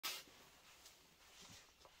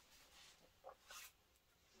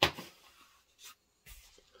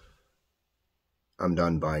I'm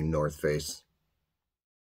done buying North Face.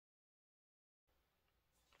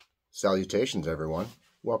 Salutations, everyone.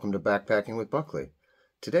 Welcome to Backpacking with Buckley.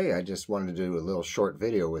 Today I just wanted to do a little short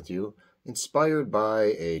video with you, inspired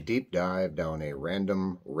by a deep dive down a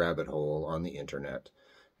random rabbit hole on the internet.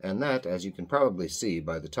 And that, as you can probably see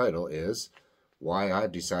by the title, is why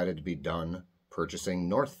I've decided to be done purchasing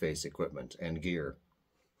North Face equipment and gear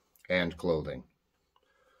and clothing.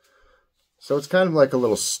 So it's kind of like a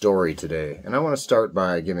little story today, and I want to start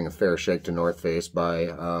by giving a fair shake to North Face by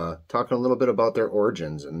talking a little bit about their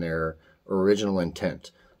origins and their original intent.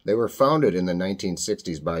 They were founded in the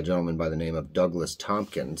 1960s by a gentleman by the name of Douglas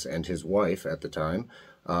Tompkins and his wife at the time,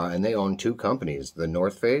 and they owned two companies, the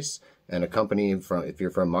North Face and a company, from, if you're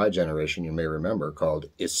from my generation, you may remember, called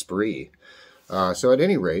Esprit. So at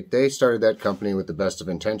any rate, they started that company with the best of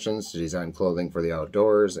intentions to design clothing for the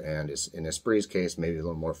outdoors, and in Esprit's case, maybe a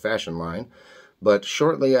little more fashion line. But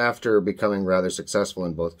shortly after becoming rather successful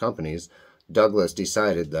in both companies, Douglas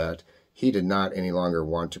decided that he did not any longer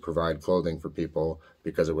want to provide clothing for people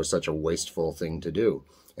because it was such a wasteful thing to do.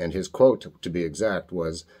 And his quote, to be exact,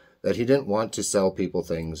 was that he didn't want to sell people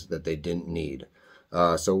things that they didn't need.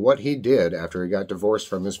 So what he did after he got divorced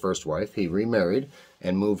from his first wife, he remarried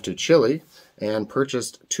and moved to Chile and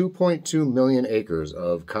purchased 2.2 million acres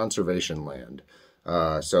of conservation land.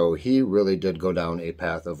 So he really did go down a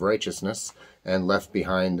path of righteousness and left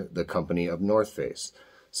behind the company of North Face.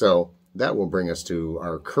 So that will bring us to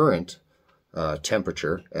our current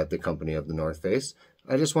temperature at the company of the North Face.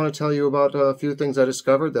 I just want to tell you about a few things I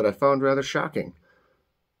discovered that I found rather shocking.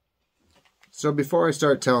 So before I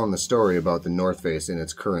start telling the story about the North Face in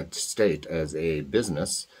its current state as a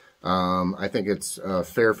business, I think it's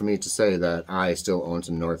fair for me to say that I still own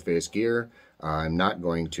some North Face gear. I'm not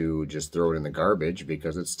going to just throw it in the garbage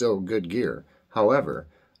because it's still good gear. However,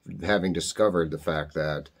 having discovered the fact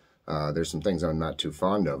that there's some things I'm not too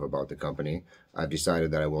fond of about the company, I've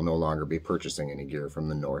decided that I will no longer be purchasing any gear from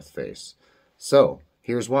the North Face. So,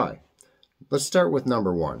 here's why. Let's start with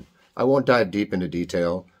number one. I won't dive deep into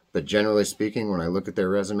detail, but generally speaking, when I look at their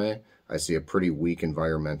resume, I see a pretty weak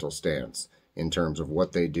environmental stance in terms of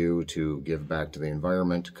what they do to give back to the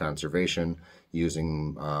environment, conservation,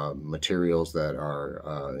 using materials that are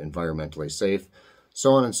environmentally safe,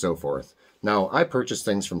 so on and so forth. Now, I purchase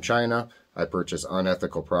things from China. I purchase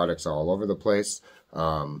unethical products all over the place.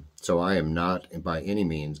 So I am not by any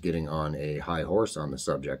means getting on a high horse on the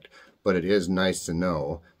subject, but it is nice to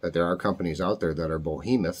know that there are companies out there that are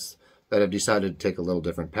behemoths that have decided to take a little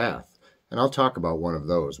different path. And I'll talk about one of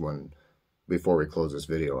those before we close this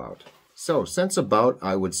video out. So since about,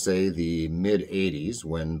 I would say, the mid-'80s,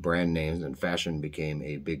 when brand names and fashion became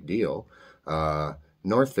a big deal,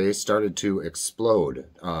 North Face started to explode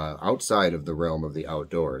outside of the realm of the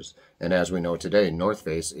outdoors. And as we know today, North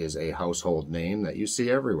Face is a household name that you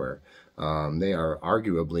see everywhere. They are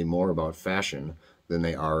arguably more about fashion than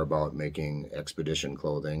they are about making expedition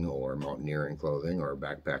clothing or mountaineering clothing or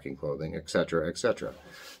backpacking clothing, etc., etc.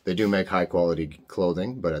 They do make high-quality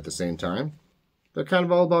clothing, but at the same time, they're kind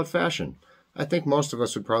of all about fashion. I think most of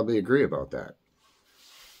us would probably agree about that.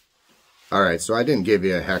 All right, so I didn't give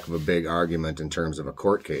you a heck of a big argument in terms of a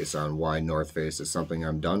court case on why North Face is something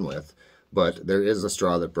I'm done with, but there is a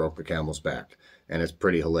straw that broke the camel's back, and it's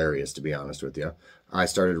pretty hilarious, to be honest with you. I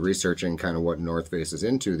started researching kind of what North Face is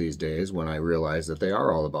into these days when I realized that they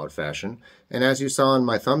are all about fashion, and as you saw in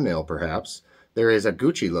my thumbnail perhaps, there is a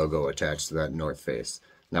Gucci logo attached to that North Face.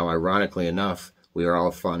 Now, ironically enough, we are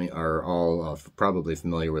all probably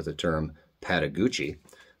familiar with the term Patagucci,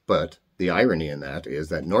 but the irony in that is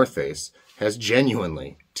that North Face has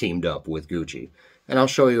genuinely teamed up with Gucci. And I'll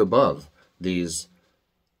show you above these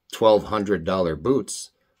 $1,200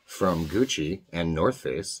 boots from Gucci and North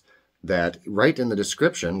Face that right in the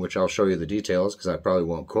description, which I'll show you the details because I probably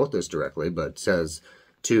won't quote this directly, but says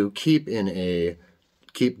to keep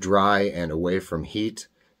dry and away from heat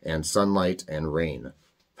and sunlight and rain.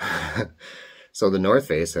 So the North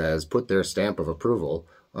Face has put their stamp of approval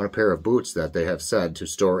on a pair of boots that they have said to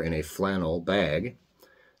store in a flannel bag,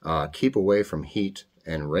 keep away from heat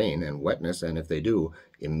and rain and wetness, and if they do,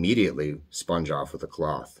 immediately sponge off with a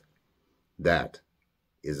cloth. That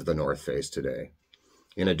is the North Face today.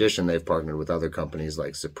 In addition, they've partnered with other companies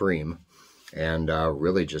like Supreme and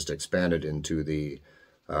really just expanded into the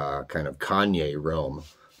kind of Kanye realm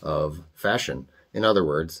of fashion. In other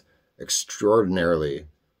words, extraordinarily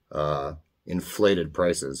inflated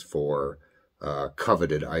prices for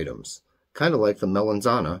coveted items, kind of like the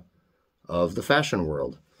Melanzana of the fashion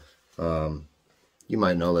world. You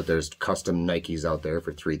might know that there's custom Nikes out there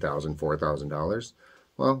for $3,000, $4,000.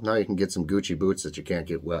 Well, now you can get some Gucci boots that you can't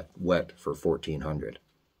get wet for $1,400.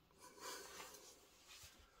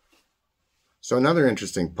 So another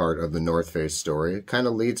interesting part of the North Face story kind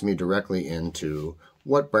of leads me directly into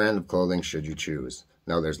what brand of clothing should you choose.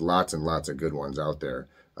 Now there's lots and lots of good ones out there.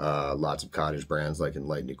 Lots of cottage brands like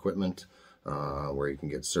Enlightened Equipment, where you can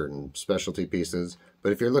get certain specialty pieces.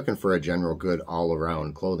 But if you're looking for a general good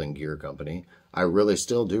all-around clothing gear company, I really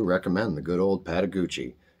still do recommend the good old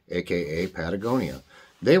Patagucci, aka Patagonia.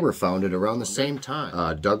 They were founded around the same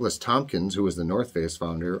time. Douglas Tompkins, who was the North Face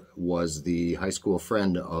founder, was the high school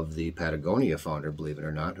friend of the Patagonia founder, believe it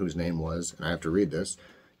or not, whose name was, and I have to read this,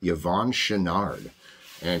 Yvon Chouinard.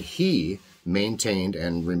 And he maintained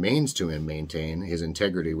and remains to maintain his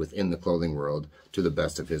integrity within the clothing world to the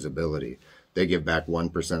best of his ability. They give back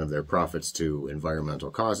 1% of their profits to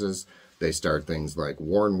environmental causes. They start things like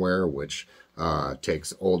Worn Wear, which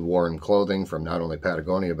takes old worn clothing from not only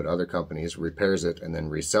Patagonia but other companies, repairs it, and then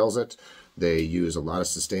resells it. They use a lot of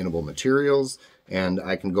sustainable materials, and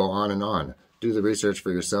I can go on and on. Do the research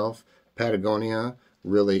for yourself. Patagonia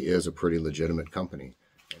really is a pretty legitimate company.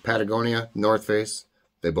 Patagonia, North Face,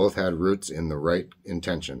 they both had roots in the right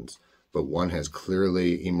intentions, but one has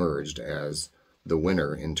clearly emerged as the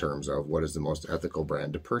winner in terms of what is the most ethical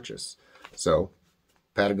brand to purchase. So,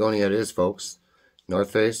 Patagonia it is, folks.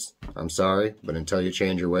 North Face, I'm sorry, but until you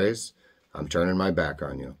change your ways, I'm turning my back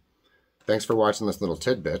on you. Thanks for watching this little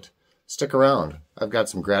tidbit. Stick around. I've got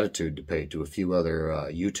some gratitude to pay to a few other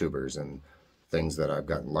YouTubers and things that I've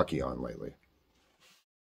gotten lucky on lately.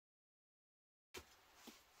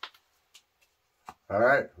 All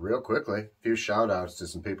right, real quickly, a few shout outs to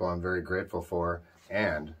some people I'm very grateful for,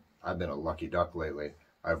 and I've been a lucky duck lately.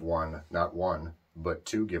 I've won not one, but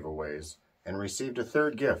 2 giveaways, and received a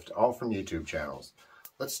 3rd gift, all from YouTube channels.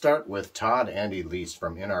 Let's start with Todd and Elise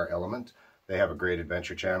from In Our Element. They have a great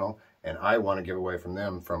adventure channel, and I want to give away from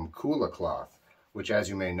them from Kula Cloth, which, as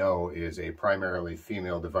you may know, is a primarily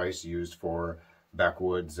female device used for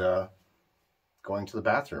backwoods going to the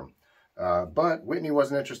bathroom. But Whitney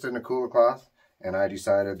wasn't interested in a Kula Cloth, and I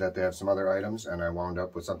decided that they have some other items, and I wound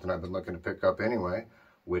up with something I've been looking to pick up anyway,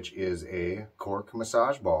 which is a cork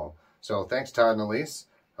massage ball. So thanks, Todd and Elise.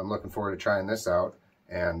 I'm looking forward to trying this out,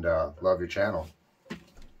 and love your channel.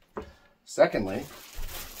 Secondly,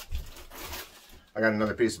 I got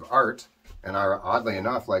another piece of art, and oddly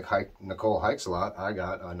enough, like Nicole Hikes a Lot, I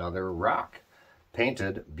got another rock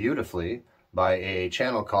painted beautifully by a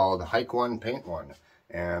channel called Hike One, Paint One.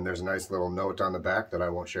 And there's a nice little note on the back that I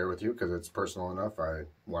won't share with you because it's personal enough. I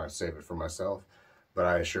want to save it for myself. But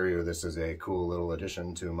I assure you this is a cool little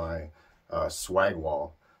addition to my swag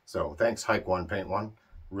wall. So thanks, Hike One, Paint One.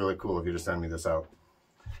 Really cool of you to send me this out.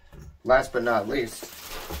 Last but not least,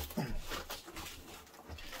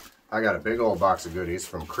 I got a big old box of goodies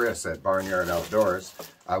from Chris at Barnyard Outdoors.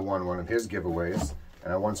 I won one of his giveaways,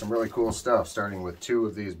 and I won some really cool stuff, starting with 2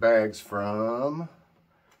 of these bags from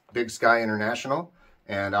Big Sky International.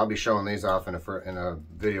 And I'll be showing these off in a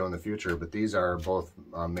video in the future, but these are both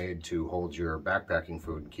made to hold your backpacking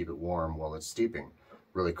food and keep it warm while it's steeping.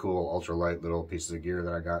 Really cool, ultralight little pieces of gear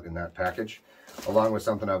that I got in that package, along with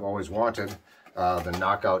something I've always wanted, the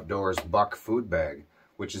Knockout Doors Buck Food Bag,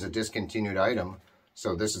 which is a discontinued item,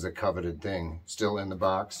 so this is a coveted thing, still in the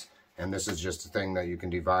box, and this is just a thing that you can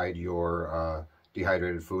divide your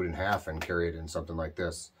dehydrated food in half and carry it in something like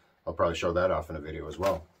this. I'll probably show that off in a video as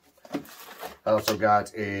well. I also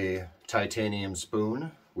got a titanium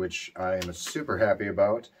spoon, which I am super happy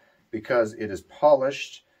about because it is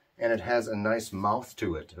polished and it has a nice mouth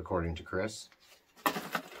to it, according to Chris.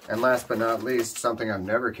 And last but not least, something I've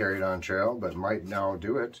never carried on trail, but might now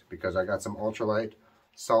do it because I got some ultralight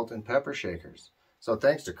salt and pepper shakers. So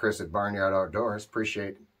thanks to Chris at Barnyard Outdoors.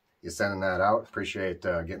 Appreciate you sending that out. Appreciate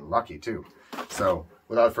getting lucky too. So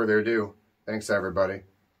without further ado, thanks everybody.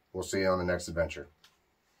 We'll see you on the next adventure.